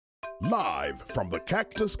Live from the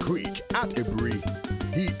Cactus Creek at Ibri,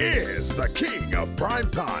 he is the king of prime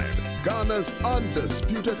time, Ghana's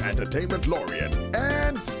undisputed entertainment laureate,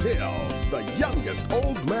 and still the youngest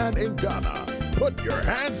old man in Ghana. Put your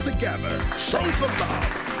hands together, show some love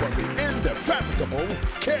for the indefatigable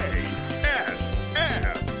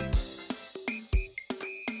KSM.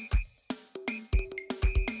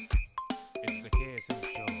 It's the KSM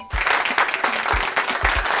Show.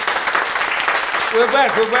 We're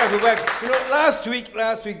back. You know, last week,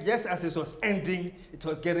 just as it was ending, it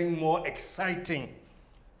was getting more exciting.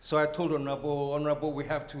 So I told Honorable, we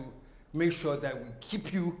have to make sure that we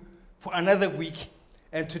keep you for another week.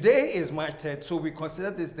 And today is March 3rd, so we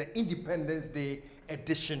consider this the Independence Day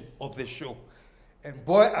edition of the show. And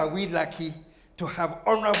boy, are we lucky to have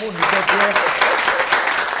Honorable here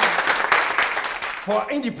for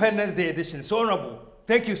Independence Day edition. So Honorable,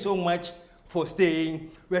 thank you so much for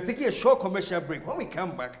staying. We're taking a short commercial break. When we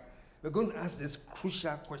come back, we're going to ask this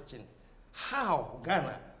crucial question. How,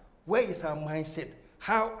 Ghana, where is our mindset?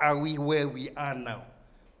 How are we where we are now?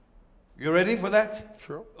 You ready for that?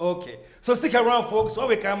 Sure. Okay. So stick around, folks. When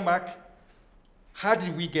we come back, how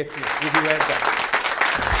did we get here? We'll be right back.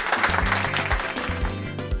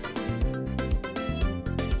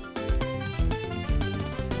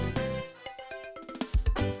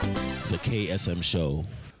 The KSM Show.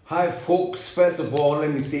 Hi folks, first of all,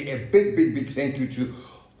 let me say a big thank you to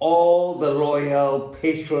all the loyal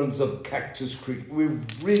patrons of Cactus Creek. We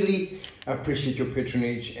really appreciate your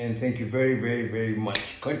patronage and thank you very much.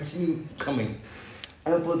 Continue coming.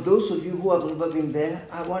 And for those of you who have never been there,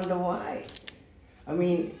 I wonder why. I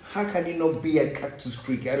mean, how can you not be at Cactus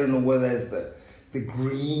Creek? I don't know whether it's the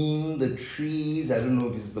green, the trees, I don't know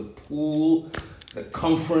if it's the pool, the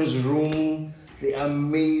conference room, the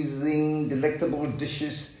amazing, delectable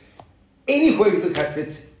dishes. Anywhere you look at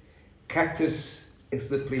it, Cactus is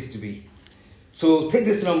the place to be. So take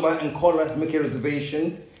this number and call us, make a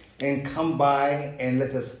reservation, and come by and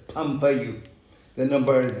let us pamper you. The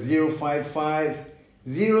number is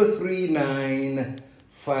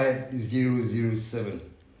 055-039-5007.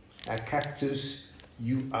 At Cactus,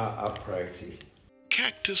 you are our priority.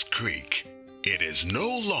 Cactus Creek. It is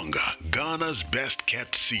no longer Ghana's best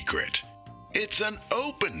kept secret. It's an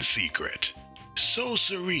open secret. So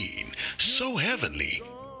serene, so heavenly.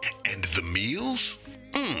 And the meals?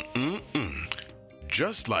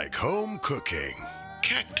 Just like home cooking.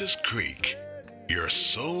 Cactus Creek. Your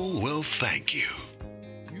soul will thank you.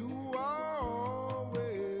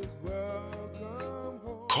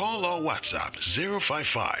 Call or WhatsApp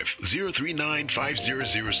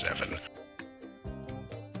 055-039-5007.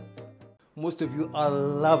 Most of you are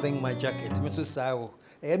loving my jacket. Mr. Sao,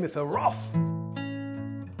 I am if rough.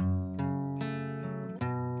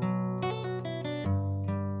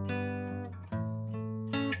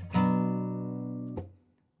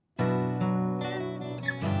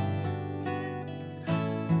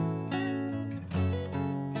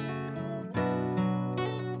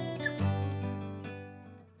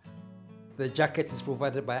 The jacket is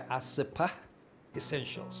provided by KSM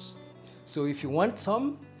Essentials. So if you want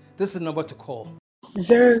some, this is the number to call.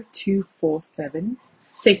 0247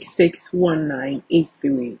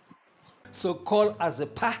 6619 So call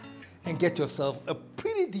KSM and get yourself a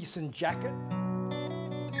pretty decent jacket.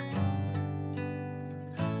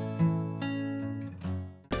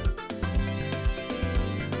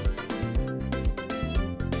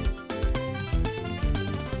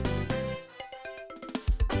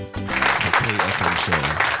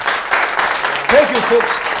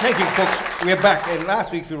 Thank you, folks. We're back. And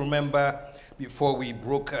last week, if you remember, before we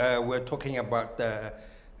broke, we're talking about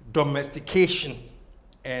domestication.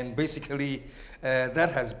 And basically,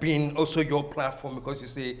 that has been also your platform because you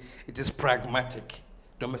say it is pragmatic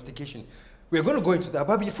domestication. We're going to go into that.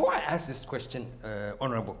 But before I ask this question,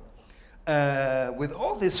 Honorable, with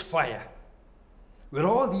all this fire, with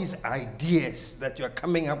all these ideas that you're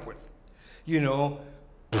coming up with, you know,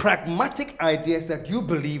 pragmatic ideas that you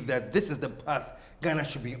believe that this is the path Ghana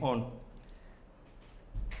should be on.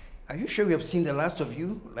 Are you sure we have seen the last of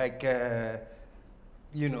you? Like,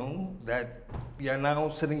 you know, that we are now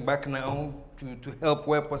sitting back now to help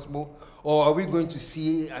where possible? Or are we going to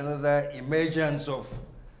see another emergence of,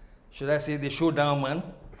 should I say, the showdown man?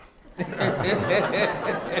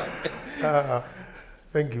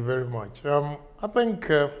 Thank you very much. I think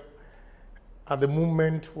at the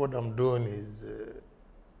moment what I'm doing is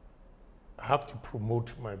I have to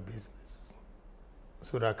promote my business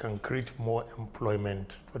so that I can create more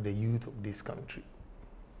employment for the youth of this country.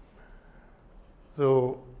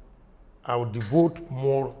 So I will devote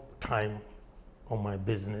more time on my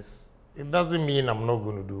business. It doesn't mean I'm not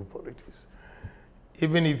going to do politics.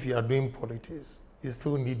 even if you are doing politics, you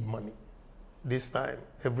still need money. This time,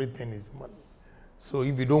 everything is money. So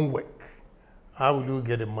if you don't work, how will you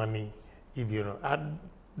get the money if you know? I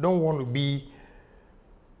don't want to be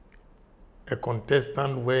a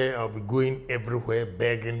contestant where I'll be going everywhere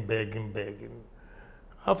begging.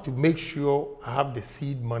 I have to make sure I have the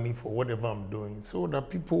seed money for whatever I'm doing so that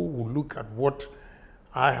people will look at what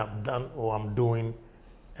I have done or I'm doing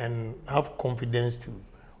and have confidence to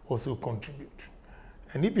also contribute.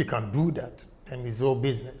 And if you can do that, then it's all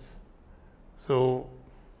business. So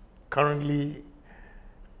currently,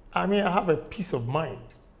 I mean, I have a peace of mind,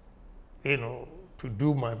 you know, to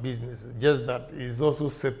do my business. Just that is also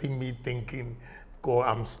setting me thinking, because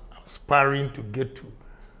I'm aspiring to get to,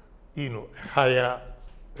 you know, higher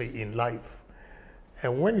in life.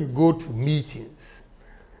 And when you go to meetings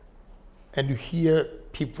and you hear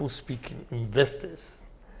people speaking, investors,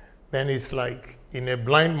 then it's like in a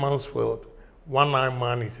blind man's world, one-eyed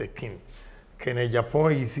man is a king.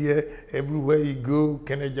 Agyapong is here, everywhere you go,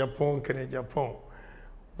 Agyapong.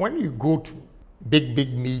 When you go to big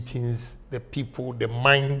meetings, the people, the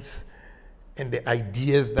minds, and the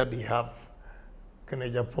ideas that they have,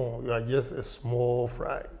 Agyapong, you are just a small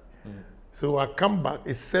fry. So I come back,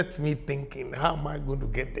 it sets me thinking, how am I going to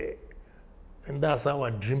get there? And that's how I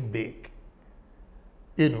dream big,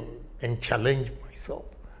 you know, and challenge myself.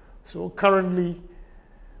 So currently,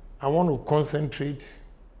 I want to concentrate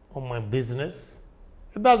on my business.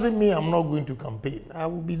 It doesn't mean I'm not going to campaign. I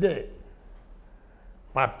will be there.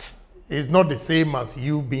 But it's not the same as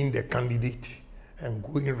you being the candidate and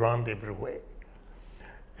going around everywhere.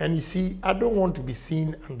 And you see, I don't want to be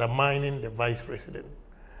seen undermining the vice president.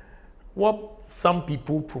 What some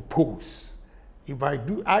people propose, if I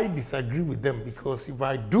do, I disagree with them, because if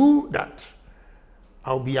I do that,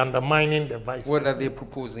 I'll be undermining the vice president. What are they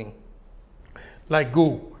proposing? Like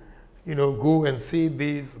go and say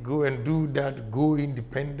this, go and do that, go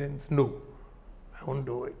independent. No, I won't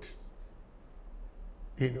do it.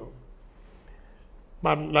 You know.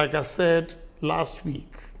 But like I said last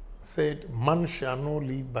week, said, man shall not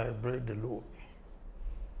live by bread alone.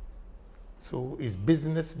 So it's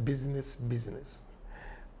business.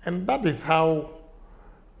 And that is how,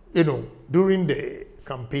 you know, during the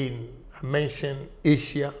campaign, I mentioned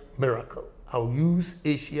Asia Miracle. I'll use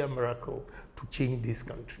Asia Miracle to change this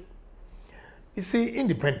country. You see,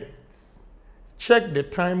 independence. Check the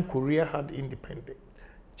time Korea had independence.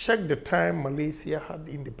 Check the time Malaysia had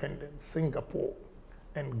independence, Singapore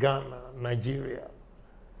and Ghana, Nigeria,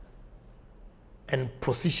 and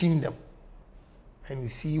position them. And you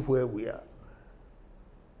see where we are.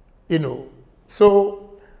 You know,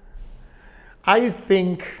 so I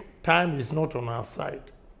think time is not on our side.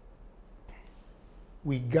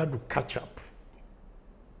 We got to catch up.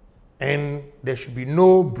 And there should be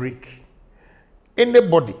no break.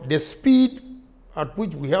 Anybody, the speed at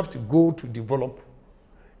which we have to go to develop,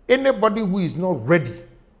 anybody who is not ready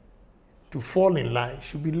to fall in line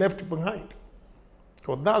should be left behind.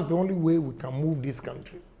 So that's the only way we can move this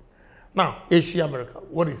country. Now, Asia Miracle.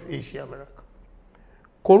 What is Asia Miracle?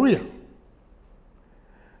 Korea.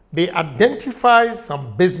 They identified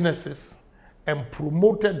some businesses and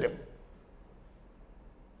promoted them.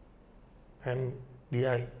 And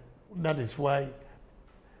that is why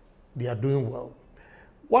they are doing well.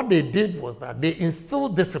 What they did was that they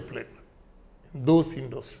instilled discipline in those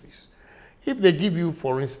industries. If they give you,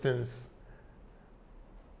 for instance,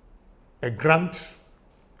 a grant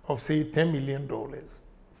of, say, $10 million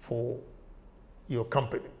for your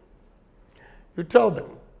company, you tell them,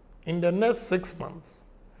 in the next 6 months,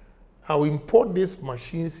 I'll import these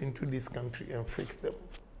machines into this country and fix them.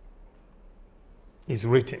 It's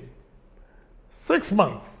written. 6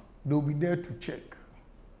 months, they'll be there to check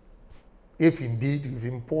if indeed you've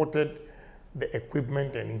imported the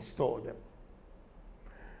equipment and installed them.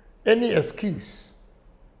 Any excuse,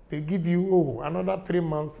 they give you, another 3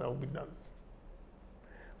 months, I'll be done.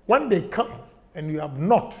 When they come and you have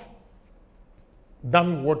not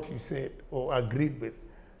done what you said or agreed with,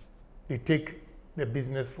 they take the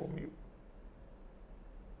business from you.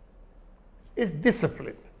 It's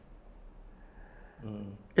discipline.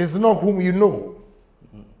 It's not whom you know.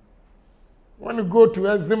 When you go to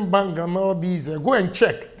Exim Bank and all these, go and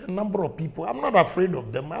check the number of people. I'm not afraid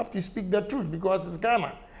of them. I have to speak the truth because it's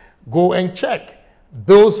Ghana. Go and check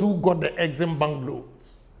those who got the Exim Bank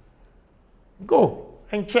loans. Go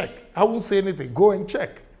and check. I won't say anything. Go and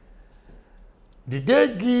check. Did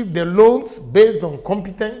they give the loans based on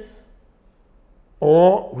competence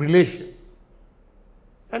or relations?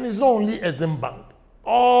 And it's not only Exim Bank.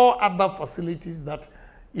 All other facilities that,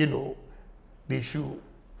 they should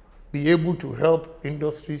be able to help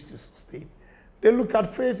industries to sustain. They look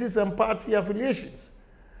at faces and party affiliations.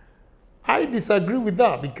 I disagree with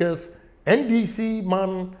that because NDC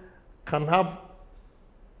man can have,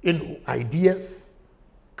 ideas,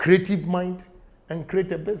 creative mind, and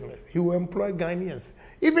create a business. He will employ Ghanaians.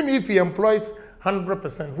 Even if he employs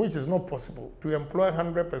 100%, which is not possible, to employ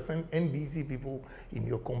 100% NDC people in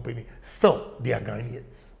your company, still they are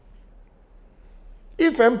Ghanaians.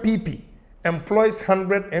 If NPP employs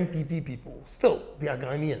 100 NPP people, still they are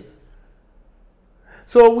Ghanaians.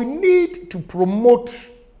 So we need to promote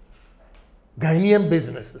Ghanaian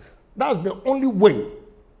businesses. That's the only way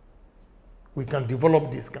we can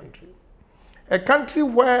develop this country. A country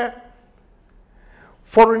where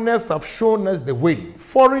foreigners have shown us the way.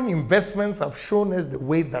 Foreign investments have shown us the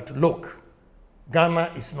way that, look,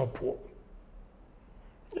 Ghana is not poor.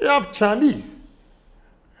 You have Chinese,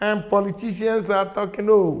 and politicians are talking,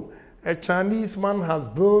 oh, a Chinese man has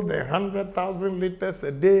built 100,000 liters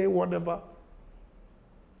a day, whatever.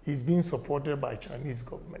 He's being supported by Chinese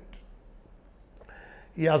government.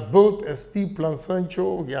 He has built a steel plant,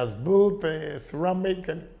 Sancho. He has built a ceramic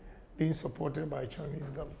and being supported by Chinese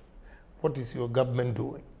government. What is your government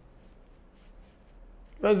doing?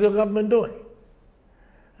 What is your government doing?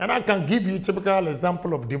 And I can give you a typical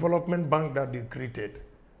example of development bank that they created.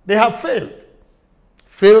 They have failed.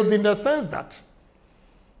 Failed in the sense that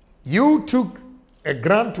you took a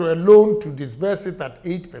grant or a loan to disburse it at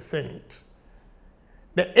 8%.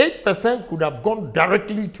 The 8% could have gone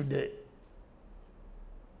directly to the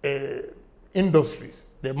industries,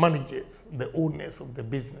 the managers, the owners of the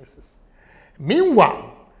businesses.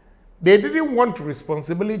 Meanwhile, they didn't want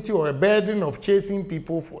responsibility or a burden of chasing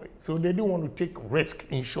people for it. So they didn't want to take risk,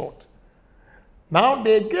 in short. Now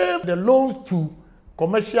they gave the loans to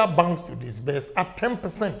commercial banks to disburse at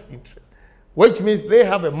 10% interest, which means they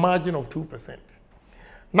have a margin of 2%.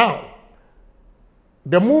 Now,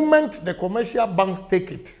 the moment the commercial banks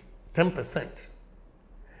take it, 10%,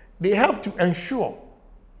 they have to ensure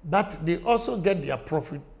that they also get their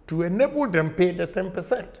profit to enable them pay the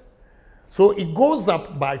 10%. So it goes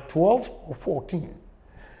up by 12 or 14.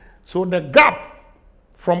 So the gap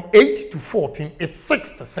from 8 to 14 is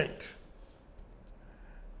 6%.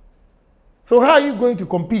 So how are you going to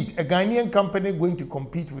compete? A Ghanaian company going to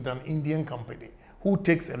compete with an Indian company who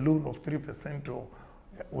takes a loan of 3% or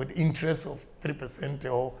with interest of 3%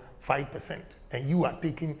 or 5%, and you are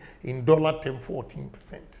taking in dollar term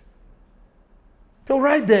 14%. So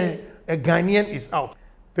right there, a Ghanaian is out.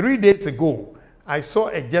 3 days ago, I saw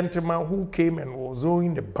a gentleman who came and was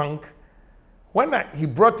owing the bank. When he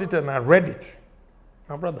brought it and I read it,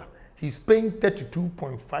 my brother, he's paying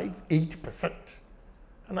 32.58%.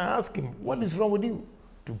 And I asked him, what is wrong with you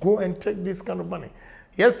to go and take this kind of money?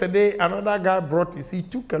 Yesterday, another guy brought this. He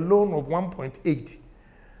took a loan of 1.8.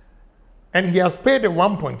 And he has paid the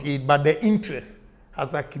 1.8, but the interest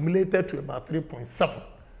has accumulated to about 3.7.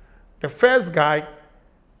 The first guy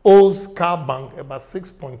owes Car Bank about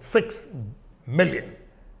 6.6 million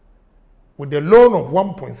with a loan of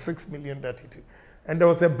 1.6 million that he took. And there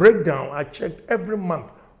was a breakdown. I checked every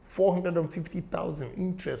month, 450,000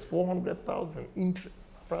 interest, 400,000 interest,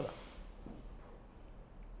 my brother.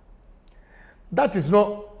 That is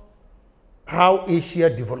not how Asia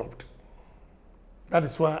developed. That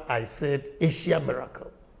is why I said Asia miracle.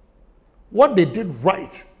 What they did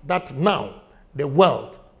right, that now the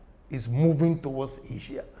world is moving towards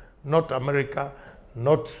Asia, not America,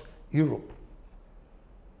 not Europe.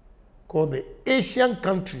 Because the Asian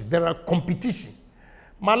countries, there are competition.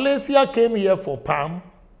 Malaysia came here for palm,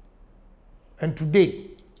 and today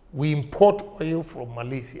we import oil from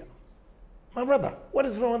Malaysia. My brother, what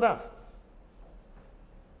is wrong with us?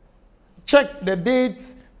 Check the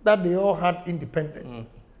dates that they all had independence.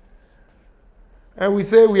 And we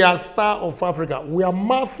say we are star of Africa. We are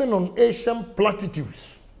mouthing on Asian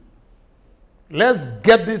platitudes. Let's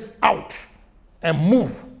get this out and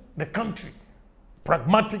move the country.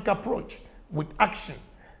 Pragmatic approach with action,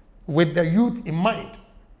 with the youth in mind.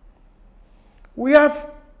 We have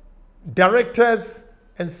directors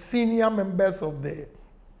and senior members of the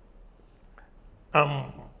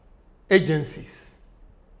agencies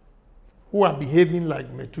who are behaving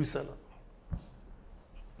like Methuselah.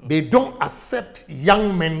 They don't accept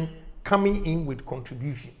young men coming in with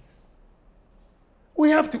contributions. We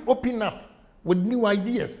have to open up with new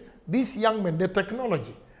ideas. These young men, the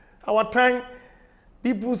technology. Our time,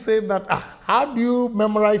 people say that, how do you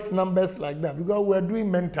memorize numbers like that? Because we're doing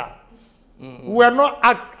mental. We are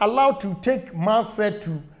not allowed to take math set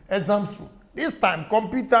to exams room. This time,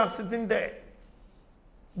 computer sitting there.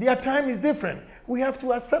 Their time is different. We have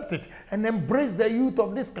to accept it and embrace the youth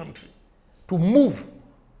of this country to move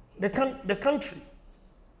the country.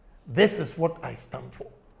 This is what I stand for.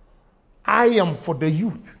 I am for the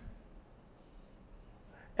youth.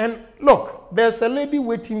 And look, there's a lady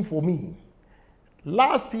waiting for me.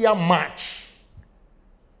 Last year, March,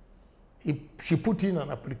 she put in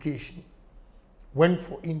an application, went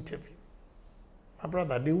for interview. My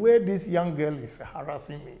brother, the way this young girl is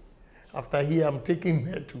harassing me, after here, I'm taking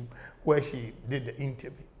her to where she did the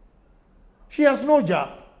interview. She has no job.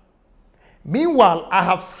 Meanwhile, I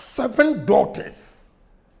have 7 daughters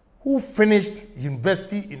who finished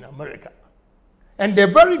university in America. And the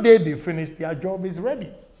very day they finished, their job is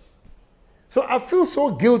ready. So I feel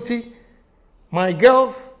so guilty. My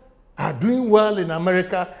girls are doing well in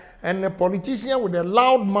America, and a politician with a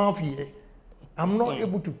loud mouth here, I'm not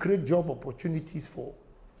able to create job opportunities for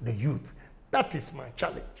the youth. That is my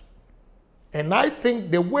challenge. And I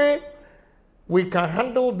think the way we can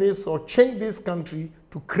handle this or change this country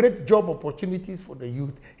to create job opportunities for the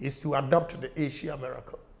youth is to adopt the Asia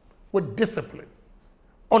miracle with discipline,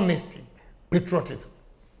 honesty, patriotism.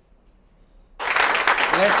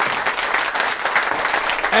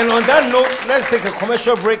 And on that note, let's take a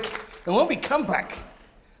commercial break. And when we come back,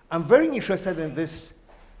 I'm very interested in this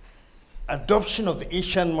adoption of the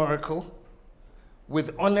Asian miracle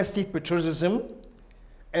with honesty, patriotism,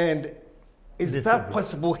 and is that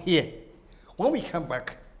possible here? When we come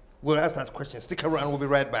back, we'll ask that question. Stick around, we'll be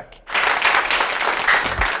right back.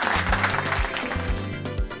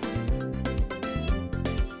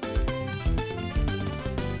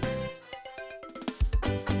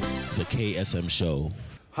 The KSM Show.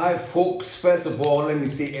 Hi folks, first of all, let me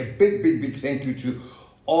say a big thank you to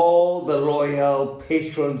all the loyal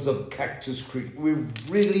patrons of Cactus Creek. We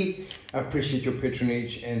really appreciate your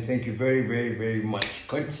patronage and thank you very much.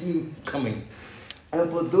 Continue coming. And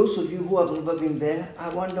for those of you who have never been there, I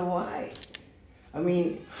wonder why. I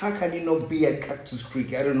mean, how can you not be at Cactus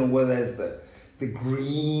Creek? I don't know whether it's the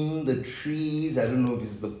green, the trees, I don't know if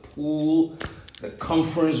it's the pool, the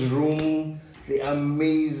conference room, the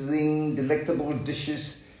amazing, delectable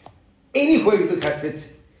dishes. Anywhere you look at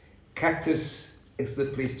it, Cactus is the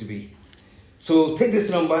place to be. So take this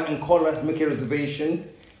number and call us, make a reservation,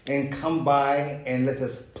 and come by and let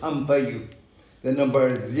us pamper you. The number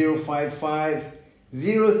is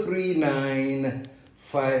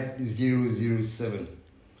 055-039-5007.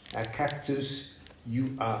 At Cactus,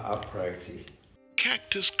 you are our priority.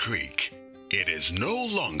 Cactus Creek. It is no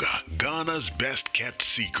longer Ghana's best kept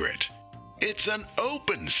secret. It's an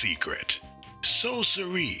open secret. So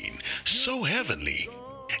serene, so heavenly.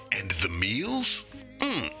 And the meals?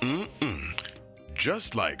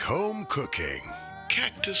 Just like home cooking.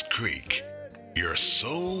 Cactus Creek. Your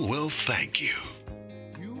soul will thank you.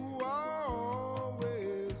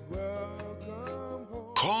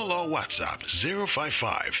 Call or WhatsApp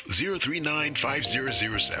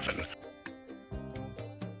 055-039-5007.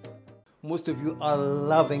 Most of you are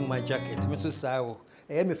loving my jacket. Mr. Sao,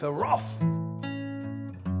 I am if a rough.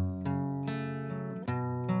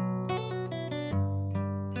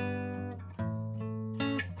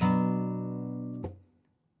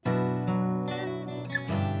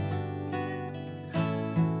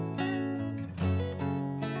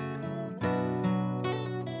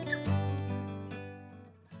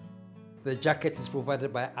 The jacket is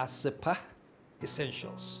provided by KSM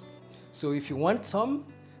Essentials. So if you want some,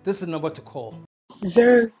 this is the number to call.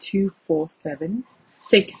 0247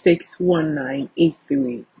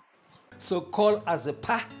 661983. So call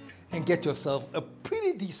KSM and get yourself a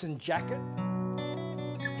pretty decent jacket.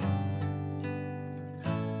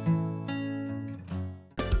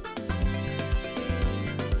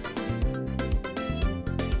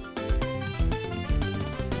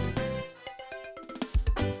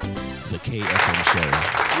 The KSM Show.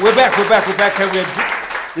 We're back, and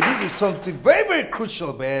we're doing something very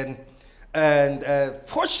crucial, man. And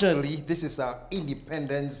fortunately, this is our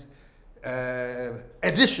independence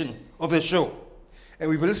edition of the show. And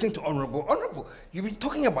we've been listening to Honorable. Honorable, you've been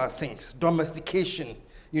talking about things, domestication,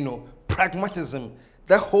 you know, pragmatism,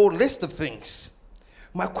 that whole list of things.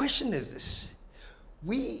 My question is this.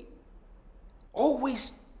 We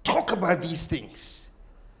always talk about these things.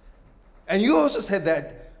 And you also said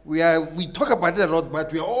that we talk about it a lot,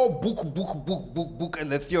 but we are all book,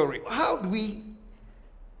 and the theory. How do we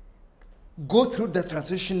go through the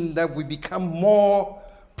transition that we become more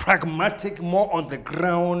pragmatic, more on the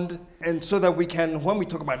ground, and so that we can, when we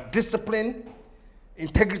talk about discipline,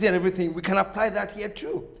 integrity and everything, we can apply that here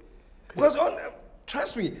too. Because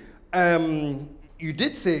trust me, you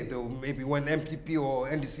did say though, maybe when NPP or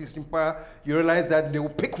NDC is in power, you realize that they will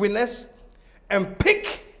pick winners and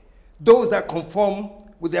pick those that conform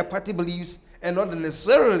with their party beliefs and not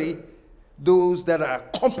necessarily those that are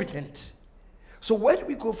competent. So where do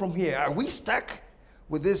we go from here? Are we stuck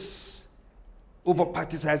with this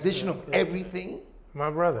over-particization of everything? My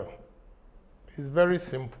brother, it's very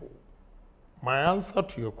simple. My answer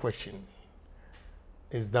to your question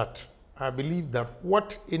is that I believe that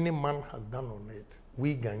what any man has done on it,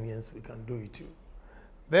 we Ghanaians, we can do it too.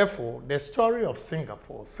 Therefore, the story of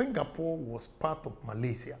Singapore was part of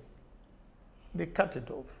Malaysia. They cut it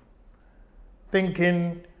off,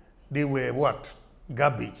 thinking they were what?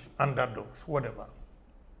 Garbage, underdogs, whatever.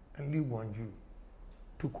 And Lee Kuan Yew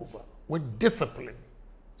took over with discipline,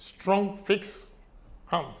 strong, fixed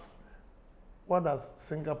hands. What has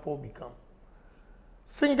Singapore become?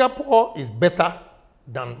 Singapore is better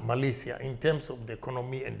than Malaysia in terms of the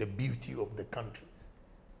economy and the beauty of the countries.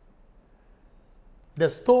 The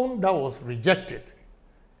stone that was rejected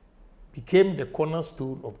became the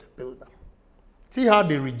cornerstone of the builder. See how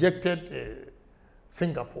they rejected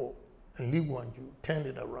Singapore, and Lee Kuan Yew turned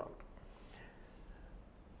it around.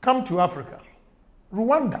 Come to Africa.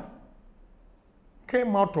 Rwanda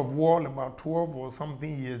came out of war about 12 or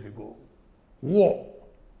something years ago. War.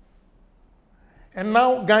 And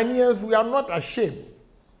now Ghanaians, we are not ashamed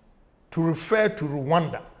to refer to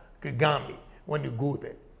Rwanda, Kagame, when you go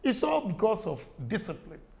there. It's all because of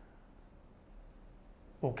discipline.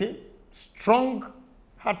 Okay?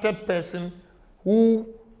 Strong-hearted person who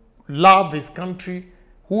loves his country,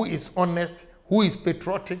 who is honest, who is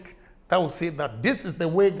patriotic, that will say that this is the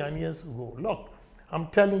way Ghanaians will go. Look, I'm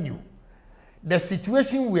telling you, the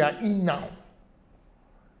situation we are in now,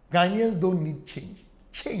 Ghanaians don't need change.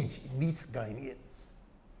 Change needs Ghanaians.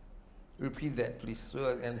 Repeat that, please.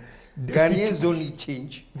 So, and Ghanaians don't need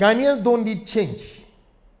change. Ghanaians don't need change.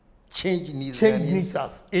 Change needs Change Ghanaians. needs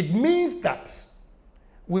us. It means that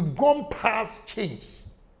we've gone past change.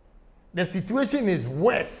 The situation is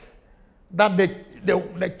worse. That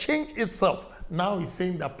the change itself now is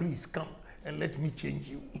saying that please come and let me change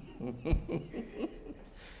you.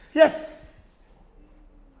 Yes.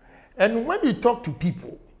 And when you talk to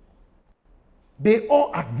people, they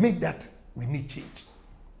all admit that we need change.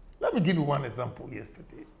 Let me give you one example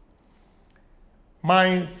yesterday.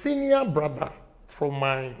 My senior brother from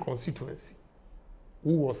my constituency,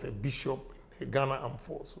 who was a bishop in the Ghana Armed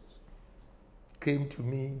Forces, came to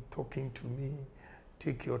me, talking to me,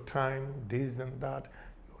 take your time, this and that,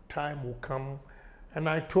 your time will come. And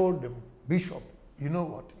I told them, Bishop, you know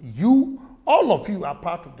what? All of you are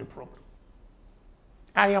part of the problem.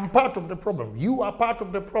 I am part of the problem. You are part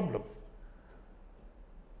of the problem.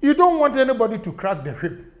 You don't want anybody to crack the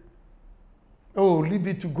whip. Oh, leave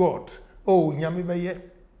it to God. Oh, Nyamibeye.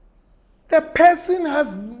 The person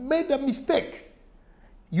has made a mistake.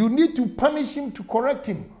 You need to punish him, to correct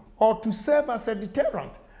him, or to serve as a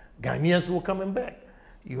deterrent. Ghanaians will come back.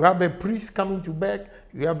 You have a priest coming to beg.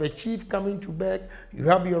 You have a chief coming to beg. You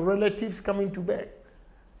have your relatives coming to beg.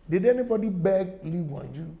 Did anybody beg Lee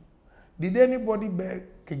Kuan Yew? Did anybody beg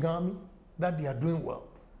Kagame that they are doing well?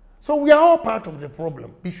 So we are all part of the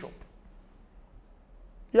problem, Bishop.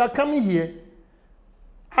 You are coming here.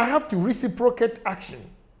 I have to reciprocate action.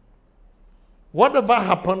 Whatever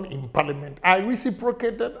happened in Parliament, I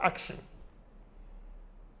reciprocated action.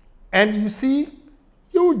 And you see,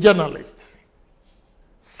 you journalists,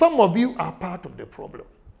 some of you are part of the problem.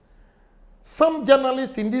 Some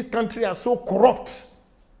journalists in this country are so corrupt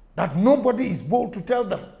that nobody is bold to tell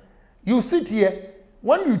them. You sit here,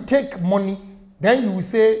 when you take money, then you will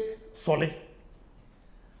say, Solly.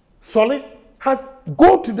 Solly has,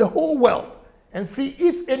 go to the whole world and see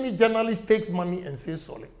if any journalist takes money and says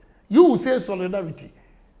Solly. You will say solidarity.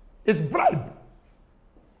 It's bribe.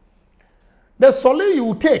 The Solly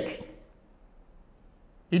you take,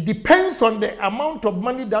 it depends on the amount of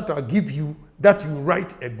money that I'll give you that you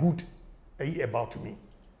write a good about me.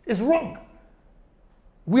 It's wrong.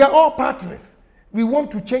 We are all partners. We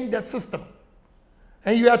want to change the system.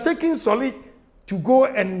 And you are taking Solly to go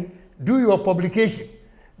and do your publication.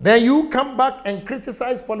 Then you come back and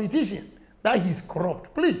criticize politicians that he's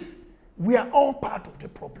corrupt. Please, we are all part of the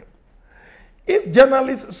problem. If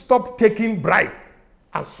journalists stop taking bribe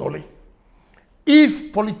as Solly,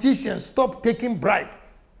 if politicians stop taking bribe,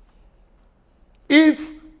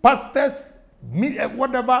 if pastors,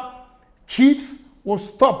 whatever, chiefs will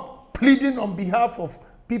stop pleading on behalf of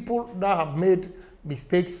people that have made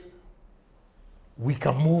mistakes, we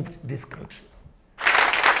can move this country.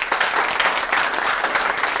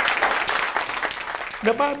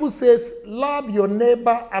 The Bible says, love your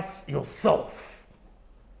neighbor as yourself.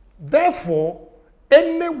 Therefore,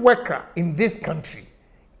 any worker in this country,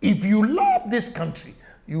 if you love this country,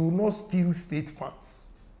 you will not steal state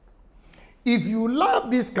funds. If you love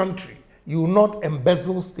this country, you will not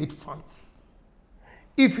embezzle state funds.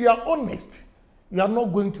 If you are honest, You are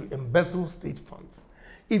not going to embezzle state funds.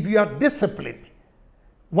 If you are disciplined,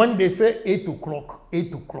 when they say 8 o'clock,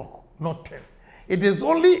 not 10. It is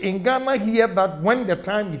only in Ghana here that when the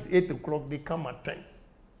time is 8 o'clock, they come at 10.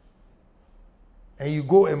 And you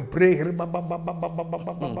go and pray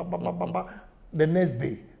the next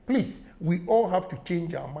day. Please, we all have to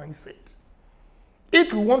change our mindset.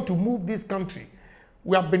 If we want to move this country,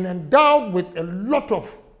 we have been endowed with a lot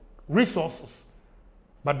of resources,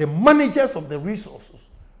 but the managers of the resources,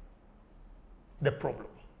 the problem.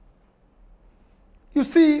 You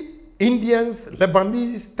see, Indians,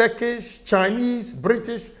 Lebanese, Turkish, Chinese,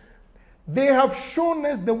 British, they have shown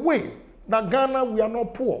us the way that Ghana, we are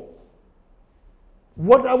not poor.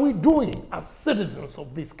 What are we doing as citizens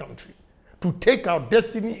of this country to take our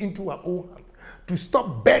destiny into our own hands, to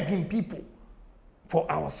stop begging people for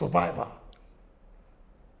our survival?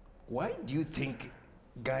 Why do you think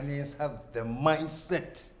Ghanaians have the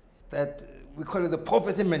mindset that we call it the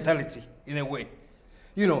poverty mentality in a way?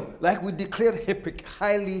 You know, like we declared HIPIC,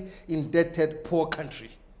 highly indebted poor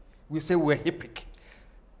country. We say we're HIPIC.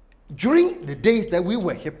 During the days that we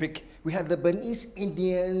were HIPIC, we had Lebanese,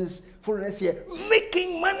 Indians, foreigners here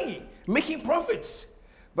making money, making profits.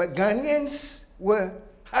 But Ghanaians were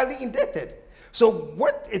highly indebted. So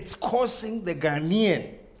what is causing the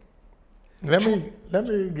Ghanaian? Let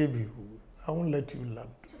me give you, I won't let you land.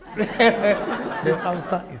 The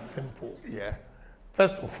answer is simple. Yeah.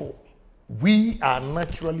 First of all, we are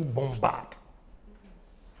naturally bombarded.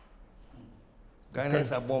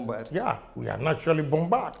 Ghanaians are bombarded. Yeah, we are naturally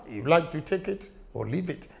bombarded. You like to take it or leave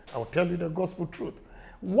it. I'll tell you the gospel truth.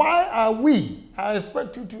 Why are we, I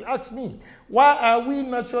expect you to ask me, why are we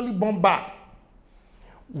naturally bombarded?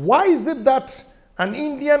 Why is it that an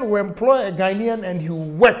Indian will employ a Ghanaian and he will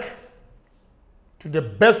work to the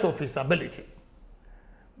best of his ability?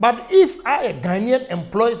 But if a Ghanaian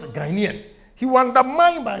employs a Ghanaian, he will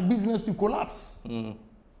undermine my business to collapse.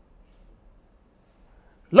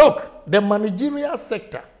 Look, the managerial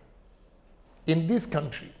sector in this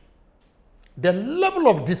country, the level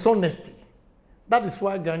of dishonesty, that is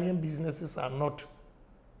why Ghanaian businesses are not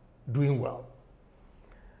doing well.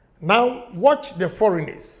 Now, watch the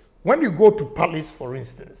foreigners. When you go to Palace, for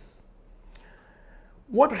instance,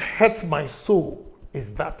 what hurts my soul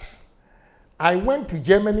is that I went to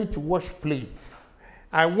Germany to wash plates.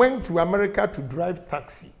 I went to America to drive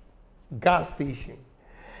taxi, gas station.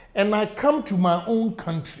 And I come to my own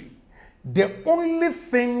country. The only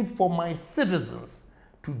thing for my citizens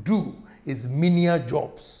to do is menial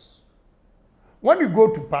jobs. When you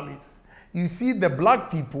go to Palace, you see the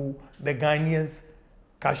black people, the Ghanaians,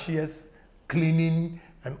 cashiers, cleaning,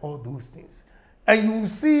 and all those things. And you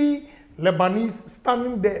see Lebanese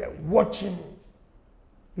standing there watching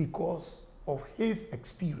because of his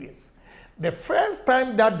experience. The first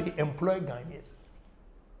time that they employ Ghanaians,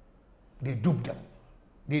 they dupe them.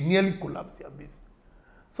 They nearly collapse their business.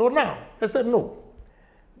 So now, they said, no.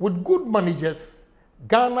 With good managers,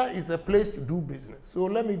 Ghana is a place to do business. So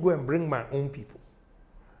let me go and bring my own people.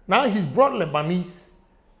 Now he's brought Lebanese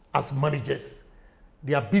as managers.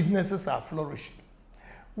 Their businesses are flourishing.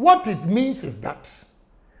 What it means is that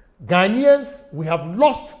Ghanaians, we have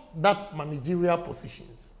lost that managerial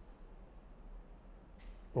positions.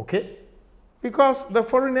 Okay? Because the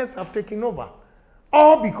foreigners have taken over.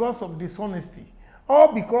 All because of dishonesty.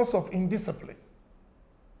 All because of indiscipline.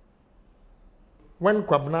 When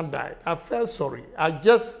Kwabena died, I felt sorry. I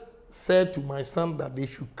just said to my son that they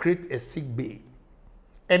should create a sick bay.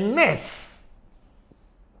 A nurse.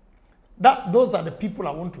 Those are the people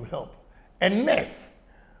I want to help. A nurse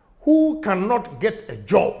who cannot get a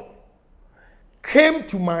job came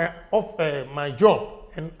to my job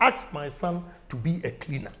and asked my son to be a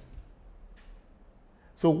cleaner.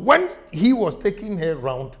 So when he was taking her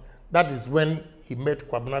around, that is when he met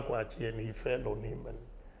Kwabena Kwachi and he fell on him and,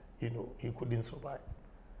 he couldn't survive.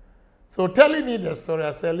 So telling me the story,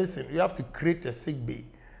 I said, listen, you have to create a sick bay.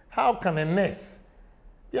 How can a nurse?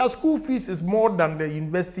 Their school fees is more than the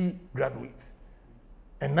university graduates.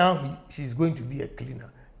 And now she's going to be a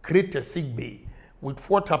cleaner. Create a sick bay with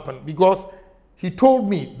what happened. Because he told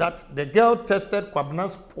me that the girl tested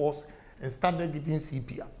Kwabena's pulse and started giving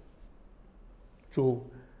CPR. So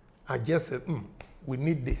I just said, we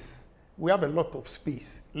need this. We have a lot of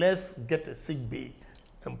space. Let's get a sick bay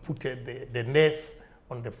and put the nurse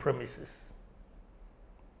on the premises.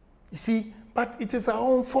 You see, but it is our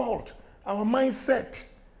own fault, our mindset.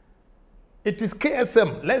 It is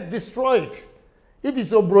KSM. Let's destroy it. It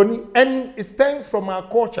is Obroni, and it stems from our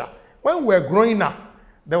culture. When we were growing up,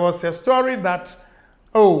 there was a story that,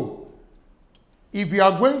 If you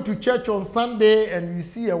are going to church on Sunday and you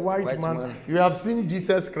see a white man, man, you have seen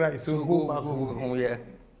Jesus Christ, so go back home. Yeah.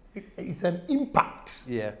 It's an impact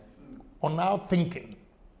on our thinking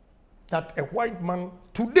that a white man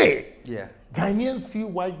today, Ghanaians feel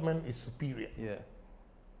white man is superior. Yeah.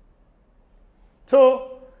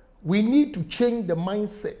 So we need to change the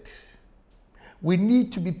mindset. We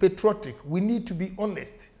need to be patriotic. We need to be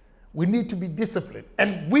honest. We need to be disciplined.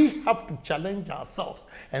 And we have to challenge ourselves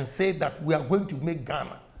and say that we are going to make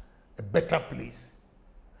Ghana a better place.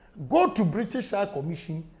 Go to British High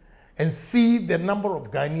Commission and see the number of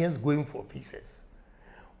Ghanaians going for visas.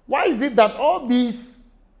 Why is it that all these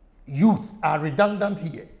youth are redundant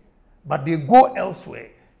here, but they go elsewhere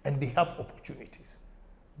and they have opportunities?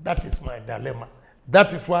 That is my dilemma.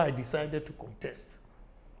 That is why I decided to contest.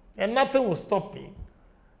 And nothing will stop me.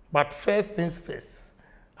 But first things first.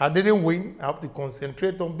 I didn't win. I have to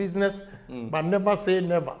concentrate on business, but never say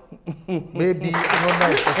never. Maybe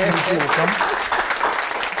another opportunity will come.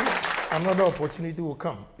 Another opportunity will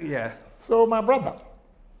come. Yeah. So, my brother,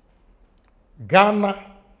 Ghana,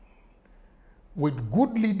 with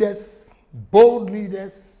good leaders, bold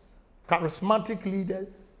leaders, charismatic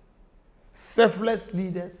leaders, selfless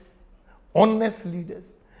leaders, honest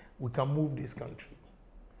leaders, we can move this country.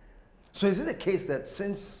 So is it the case that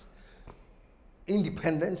since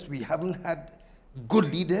independence, we haven't had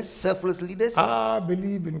good leaders, selfless leaders? I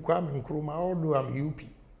believe in Kwame Nkrumah, although I'm UP.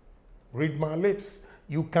 Read my lips.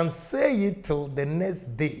 You can say it till the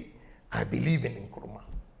next day. I believe in Nkrumah.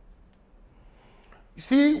 You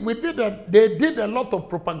see, they did a lot of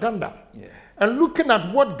propaganda. Yeah. And looking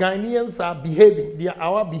at what Ghanaians are behaving,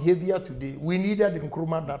 our behavior today, we needed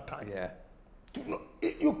Nkrumah that time. Yeah.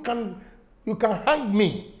 You can hang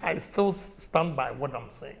me. I still stand by what I'm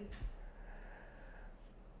saying.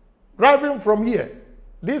 Driving from here,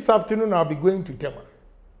 this afternoon I'll be going to Tema,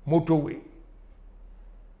 motorway.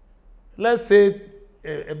 Let's say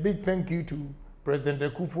a big thank you to President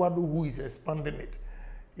Akufo-Addo, who is expanding it.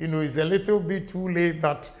 You know, it's a little bit too late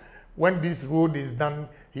that when this road is done,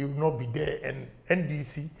 he will not be there, and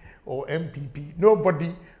NDC or NPP,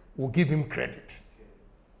 nobody will give him credit.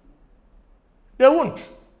 They won't.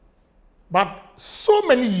 But so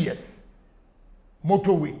many years,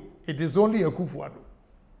 motorway, it is only Akufo-Addo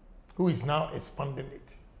who is now expanding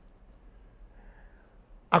it.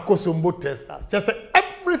 Akosombo testers, just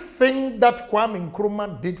everything that Kwame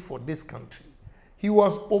Nkrumah did for this country, he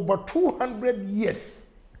was over 200 years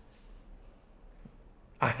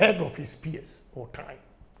ahead of his peers or time.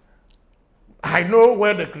 I know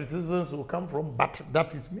where the criticisms will come from, but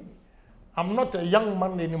that is me. I'm not a young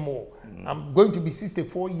man anymore. I'm going to be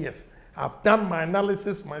 64 years. I've done my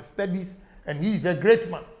analysis, my studies, and he is a great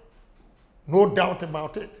man. No doubt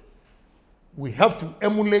about it. We have to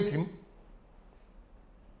emulate him.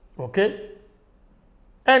 Okay?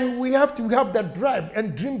 And we have to have that drive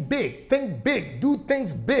and dream big, think big, do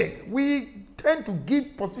things big. We tend to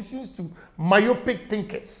give positions to myopic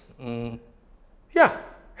thinkers. Yeah.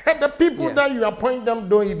 And the people that you appoint them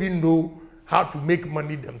don't even know how to make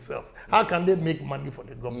money themselves. How can they make money for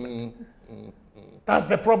the government? That's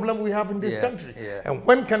the problem we have in this country. Yeah. And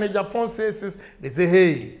when Agyapong says this, they say,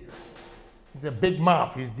 hey, he's a big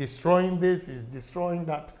mouth. He's destroying this, he's destroying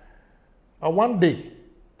that. But one day,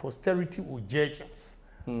 posterity will judge us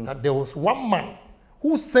that there was one man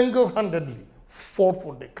who single-handedly fought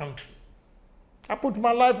for the country. I put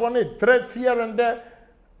my life on it, threats here and there,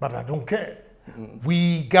 but I don't care.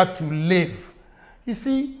 We got to live. You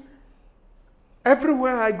see,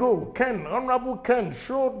 everywhere I go, Ken, Honorable Ken,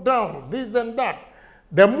 showdown, this and that.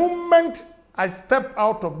 The moment I step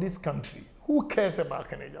out of this country, who cares about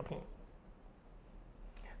Agyapong?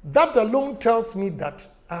 That alone tells me that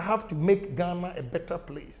I have to make Ghana a better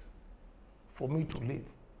place for me to live.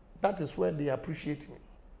 That is where they appreciate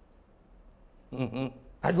me.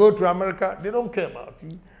 I go to America, they don't care about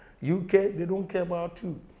you. UK, they don't care about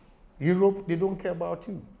you. Europe, they don't care about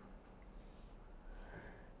you.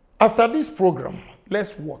 After this program,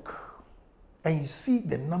 let's walk. And you see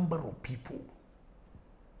the number of people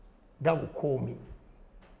that will call me.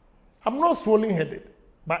 I'm not swollen-headed,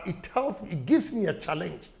 but it gives me a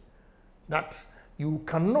challenge that you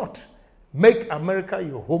cannot make America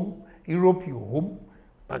your home, Europe your home,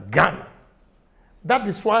 but Ghana. That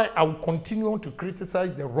is why I will continue to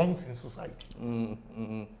criticize the wrongs in society.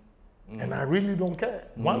 And I really don't care.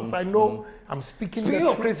 Once I know I'm speaking Speaking the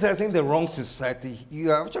of truth. criticizing the wrongs in society, you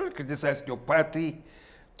have actually criticized your party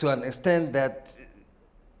to an extent that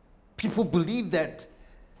people believe that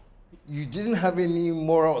you didn't have any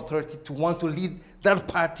moral authority to want to lead that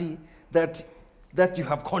party that you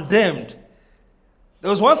have condemned. There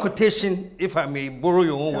was one quotation, if I may borrow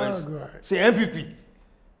your own words. Say NPP.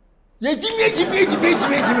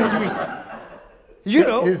 You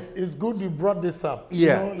know, it's good you brought this up.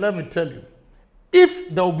 Yeah. You know, let me tell you, if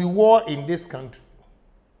there will be war in this country,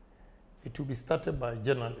 it will be started by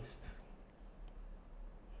journalists.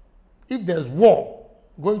 If there's war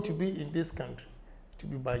going to be in this country, it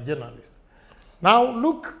will be by journalists. Now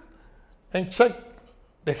look and check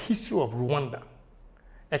the history of Rwanda.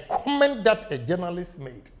 A comment that a journalist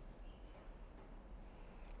made.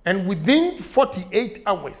 And within 48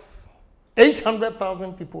 hours,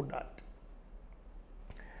 800,000 people died.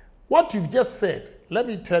 What you've just said, let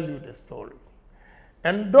me tell you the story.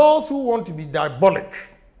 And those who want to be diabolic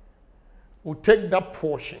will take that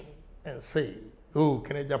portion and say, oh,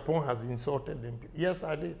 Agyapong has insulted them. Yes,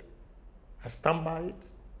 I did. I stand by it.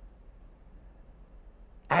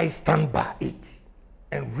 I stand by it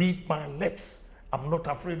and read my lips. I'm not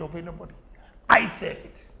afraid of anybody. I said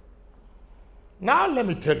it. Now let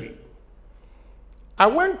me tell you. I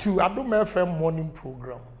went to Adom FM morning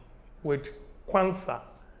program with Kwanzaa.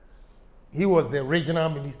 He was the regional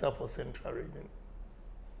minister for Central Region.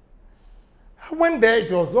 I went there,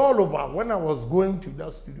 it was all over. When I was going to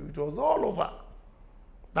that studio, it was all over.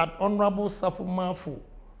 That Honorable Safu Mafu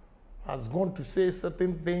has gone to say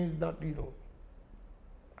certain things that, you know.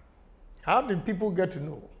 How did people get to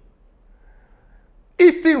know?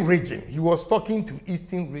 Eastern Region, he was talking to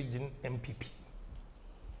Eastern Region NPP.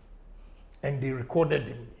 And they recorded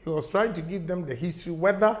him. He was trying to give them the history,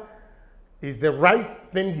 whether it's the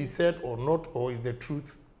right thing he said or not, or is the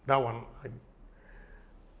truth, that one.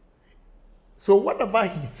 So whatever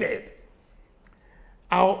he said,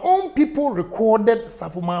 our own people recorded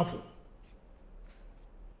Safu Mafu.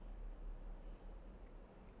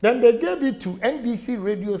 Then they gave it to NBC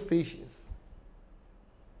radio stations.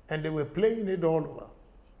 And they were playing it all over.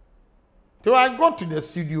 So I got to the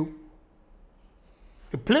studio.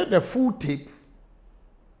 They played the full tape.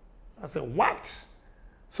 I said, what?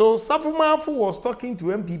 So Safu Mafu was talking to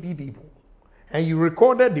NPP people. And you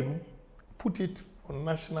recorded him, put it on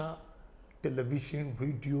national television,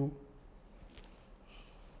 radio.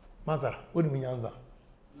 Maza, what do you mean answer?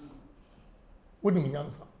 What do you mean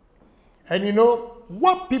answer? And you know,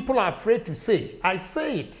 what people are afraid to say, I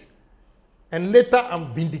say it. And later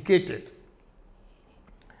I'm vindicated.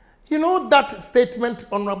 You know that statement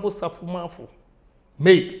Honorable Safu Mafu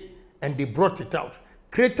made, and they brought it out,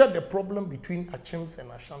 created the problem between Achims and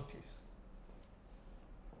Ashantis.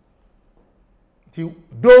 See,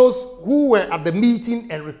 those who were at the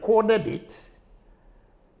meeting and recorded it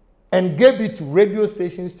and gave it to radio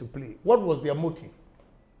stations to play, what was their motive?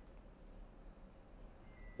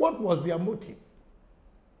 What was their motive?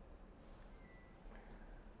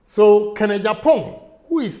 So Agyapong,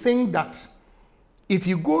 who is saying that if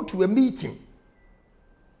you go to a meeting,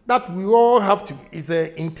 that we all have to, is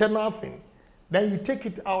an internal thing, then you take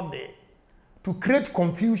it out there to create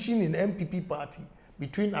confusion in the NPP party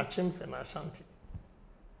between Achims and Ashanti.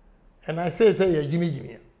 And I say,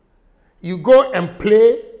 Jimmy, you go and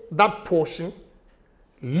play that portion,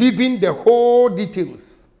 leaving the whole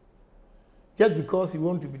details, just because you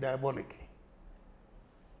want to be diabolic.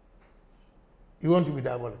 You want to be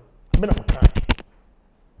diabolic. Me I'm kind.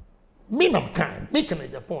 Me I'm kind. Me can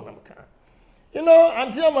Agyapong I'm kind. You know,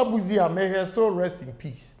 Auntie Amabuzia, may her soul rest in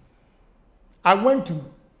peace. I went to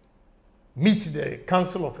meet the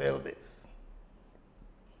Council of Elders.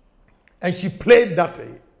 And she played that.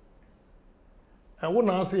 I won't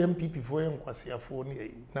answer MPP for him,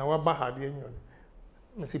 now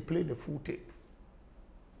I say, play the full tape.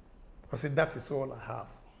 I said, that is all I have.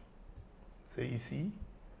 So you see,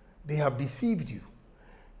 they have deceived you.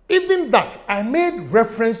 Even that, I made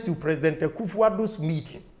reference to President Akufo-Addo's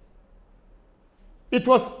meeting. It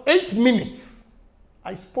was 8 minutes.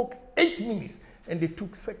 I spoke 8 minutes, and they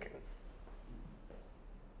took seconds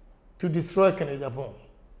to destroy Agyapong.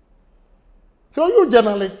 So you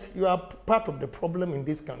journalists, you are part of the problem in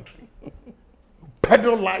this country. You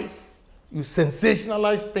peddle lies, you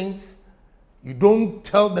sensationalize things, you don't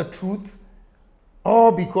tell the truth,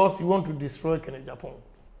 all because you want to destroy Agyapong.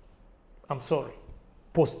 I'm sorry.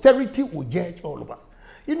 Posterity will judge all of us.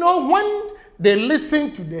 You know, when they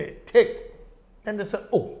listen to the tape, and they say,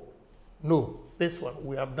 oh, no, this one,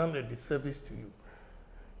 we have done a disservice to you. In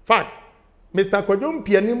fact, Mr. Kwadwo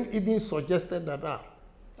Mpianim even suggested that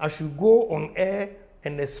I should go on air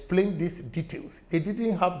and explain these details. They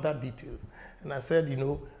didn't have that details. And I said, you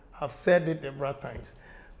know, I've said it several times.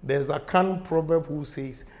 There's a Kan proverb who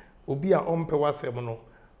says, Obiya ompe wasemono,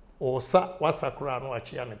 or sa wasakura no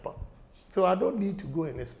achianepa. So I don't need to go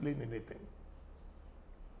and explain anything.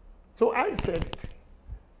 So I said it.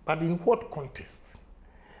 But in what context?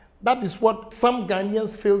 That is what some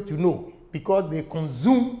Ghanaians fail to know, because they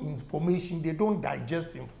consume information, they don't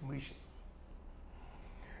digest information.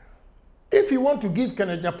 If you want to give Ken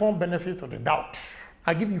Agyapong benefit of the doubt,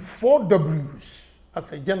 I give you 4 W's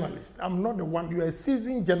as a journalist. I'm not the one, you're a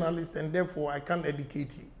seasoned journalist, and therefore I can't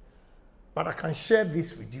educate you. But I can share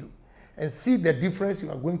this with you and see the difference you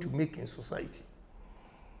are going to make in society.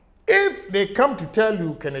 If they come to tell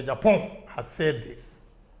you Ken Agyapong has said this,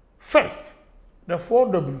 first, the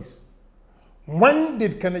 4 W's. When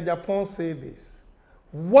did Ken Agyapong say this?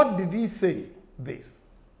 What did he say this?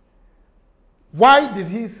 Why did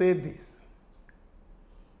he say this?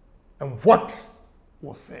 And what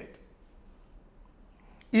was said?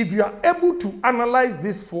 If you are able to analyze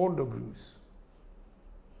these 4 W's,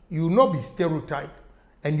 you will not be stereotyped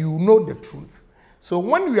and you will know the truth. So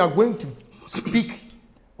when we are going to speak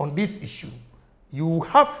on this issue, you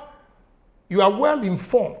are well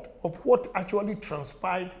informed of what actually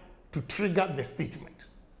transpired to trigger the statement.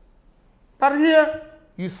 But here,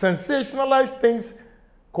 you sensationalize things,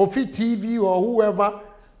 Kofi TV or whoever,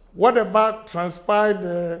 whatever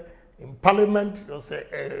transpired in Parliament, you'll say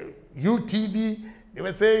UTV, they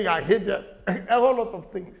will say I hate that, a whole lot of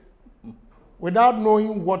things, without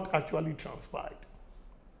knowing what actually transpired.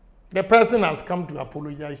 The person has come to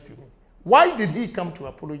apologize to me. Why did he come to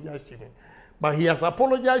apologize to me? But he has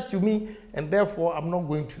apologized to me, and therefore I'm not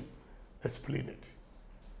going to explain it.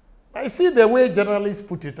 I see the way journalists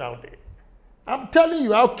put it out there. I'm telling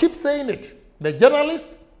you, I'll keep saying it. The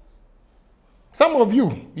journalists, some of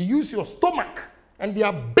you use your stomach, and they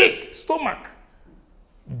are big stomach.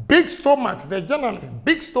 Big stomachs, the journalists,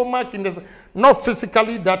 big stomach, in the, not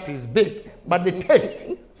physically that is big, but the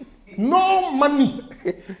taste. No money.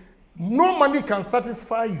 No money can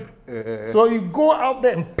satisfy you. So you go out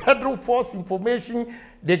there and peddle false information.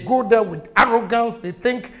 They go there with arrogance. They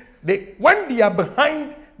think, when they are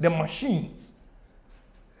behind the machines,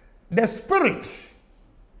 the spirit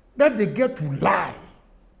that they get to lie,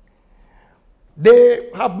 they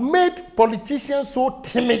have made politicians so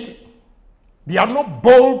timid. They are not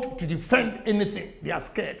bold to defend anything. They are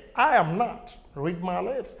scared. I am not. Read my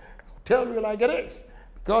lips. I'll tell you like it is.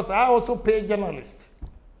 Because I also pay journalists.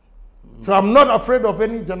 So I'm not afraid of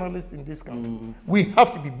any journalist in this country. We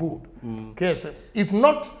have to be bold. KSM. If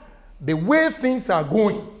not, the way things are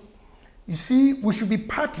going, you see, we should be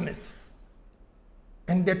partners.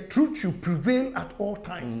 And the truth should prevail at all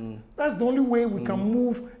times. That's the only way we can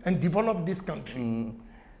move and develop this country.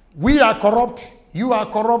 We are corrupt. You are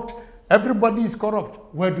corrupt. Everybody is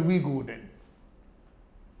corrupt. Where do we go then?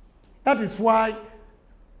 That is why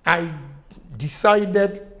I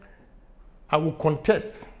decided I will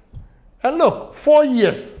contest. And look, 4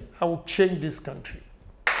 years, I will change this country.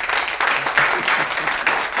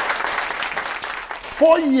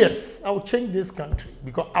 4 years, I will change this country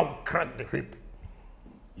because I will crack the whip.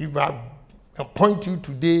 If I appoint you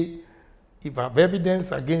today, if I have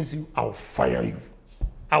evidence against you, I will fire you.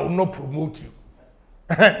 I will not promote you.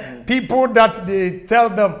 People that they tell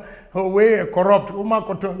them, oh, we're corrupt,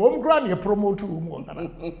 promote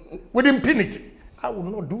you with impunity. I will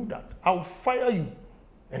not do that. I will fire you.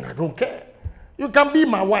 And I don't care. You can be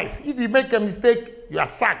my wife. If you make a mistake, you are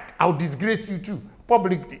sacked. I'll disgrace you too,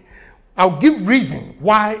 publicly. I'll give reason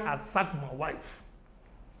why I sacked my wife.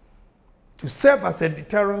 To serve as a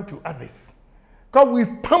deterrent to others. Because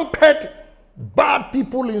we've pampered bad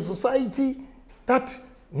people in society that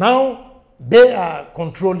now they are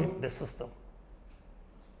controlling the system.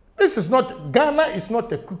 This is not, Ghana is not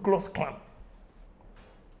a Ku Klux Klan.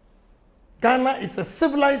 Ghana is a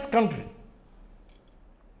civilized country.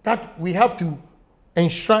 That we have to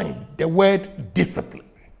enshrine the word discipline.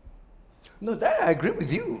 No, that I agree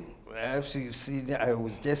with you. Actually, you see, I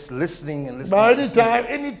was just listening and listening. But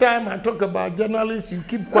anytime I talk about journalists, you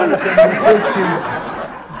keep quiet and your face changes.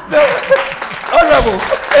 No, honorable.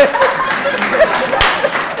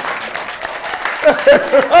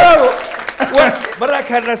 Well, but I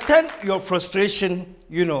can understand your frustration,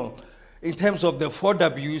 you know, in terms of the 4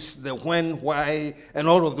 W's, the when, why, and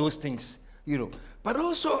all of those things, you know. But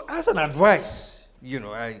also, as an advice, you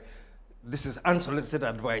know, this is unsolicited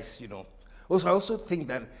advice, you know. Also, I also think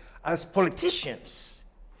that as politicians,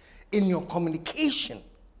 in your communication,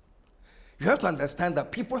 you have to understand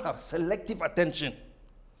that people have selective attention.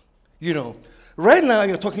 You know, right now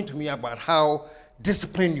you're talking to me about how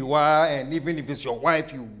disciplined you are, and even if it's your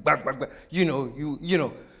wife, you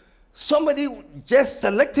know, somebody just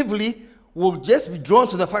selectively will just be drawn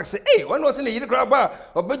to the fact, say, hey, when was in the crowd?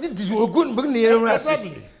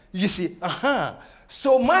 Exactly. You see,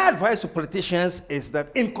 So my advice to politicians is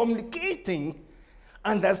that in communicating,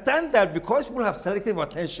 understand that because people have selective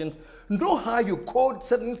attention, know how you code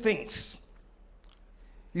certain things.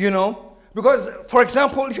 You know? Because, for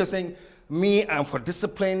example, if you're saying, me, I'm for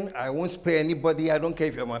discipline, I won't spare anybody, I don't care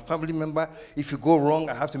if you're my family member, if you go wrong,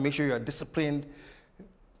 I have to make sure you're disciplined.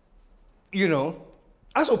 You know?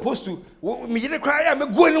 As opposed to, you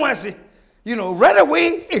know, right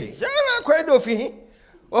away,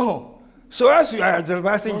 oh. So as you are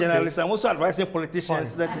advising journalists, I'm also advising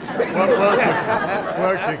politicians that...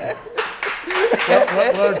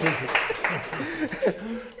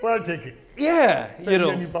 Well taken. Yeah, you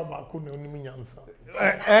know.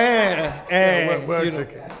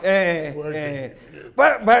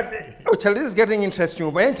 But oh, Charlie, this is getting interesting.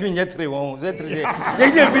 But you get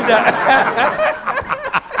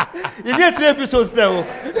 3 episodes now.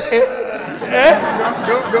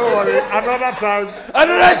 Don't worry. Another time.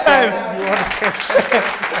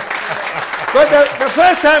 But the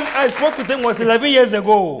first time I spoke with him was 11 years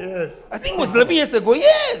ago. Yes. I think it was 11 years ago.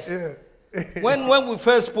 Yes. Yes. when we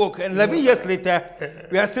first spoke, and 11 years later,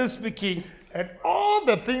 we are still speaking. And all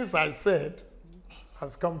the things I said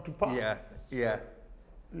has come to pass. Yeah.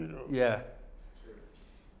 You know. Yeah.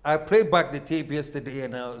 I played back the tape yesterday,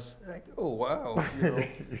 and I was like, oh wow, you know.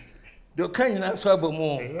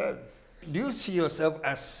 Yes. Do you see yourself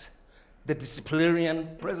as the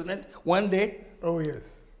disciplinarian president one day? Oh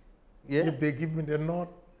yes. Yeah. If they give me the nod.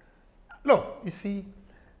 Look, you see,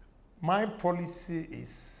 my policy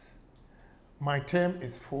is, my term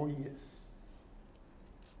is 4 years.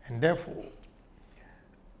 And therefore,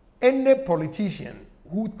 any politician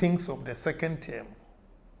who thinks of the second term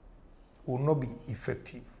will not be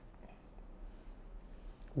effective.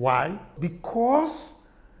 Why? Because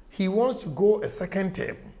he wants to go a second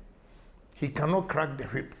term. He cannot crack the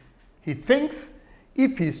whip. He thinks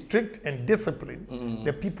if he's strict and disciplined,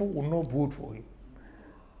 the people will not vote for him.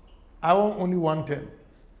 I want only 1 term.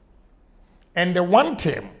 And the 1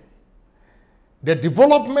 term, the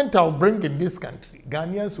development I'll bring in this country,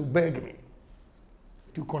 Ghanaians will beg me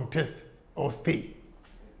to contest or stay.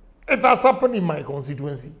 It has happened in my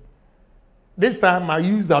constituency. This time I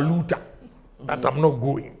used a looter that I'm not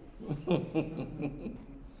going.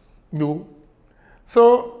 No.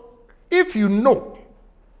 So if you know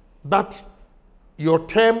that your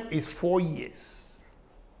term is 4 years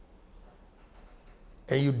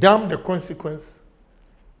and you damn the consequence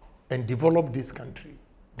and develop this country,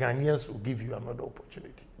 Ghanaians will give you another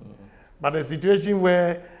opportunity. But a situation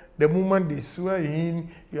where the moment they swear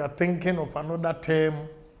in, you are thinking of another term,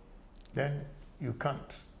 then you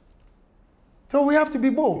can't. So we have to be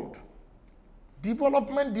bold.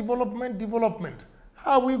 Development.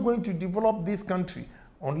 How are we going to develop this country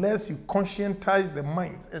unless you conscientize the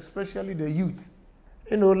minds, especially the youth?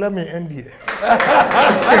 You know, let me end here.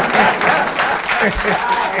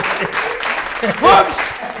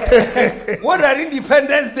 Folks, what an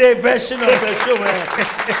Independence Day version of the show, man.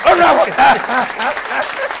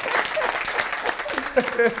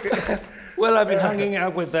 Well, I've been hanging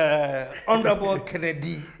out with Honorable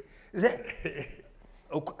Kennedy. Is that?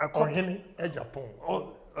 Agyapong. Agyapong.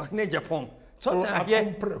 So I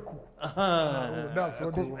hear. That's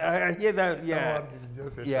what I hear that,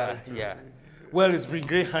 yeah. Well, it's been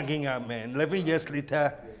great hanging out, man. 11 years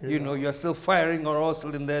later, you know, you're still firing on all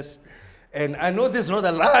cylinders. And I know this is not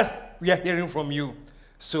the last we are hearing from you.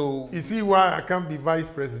 So you see why I can't be vice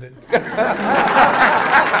president?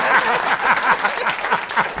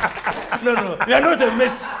 No, you are not a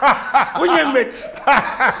mate. When you're a mate,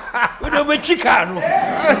 we don't be Chicano.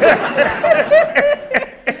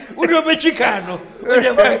 We don't be Chicano.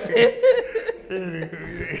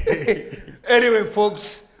 Anyway,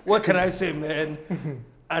 folks, what can I say, man?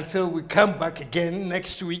 Until we come back again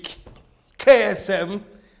next week, KSM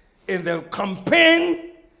in the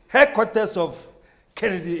campaign headquarters of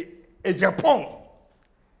Kennedy, Agyapong.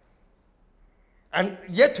 And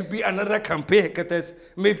yet to be another campaign headquarters,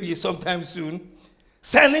 maybe sometime soon.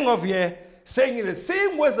 Signing off here, saying the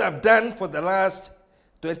same words I've done for the last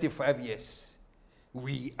 25 years.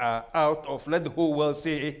 We are out of, let the whole world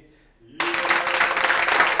say,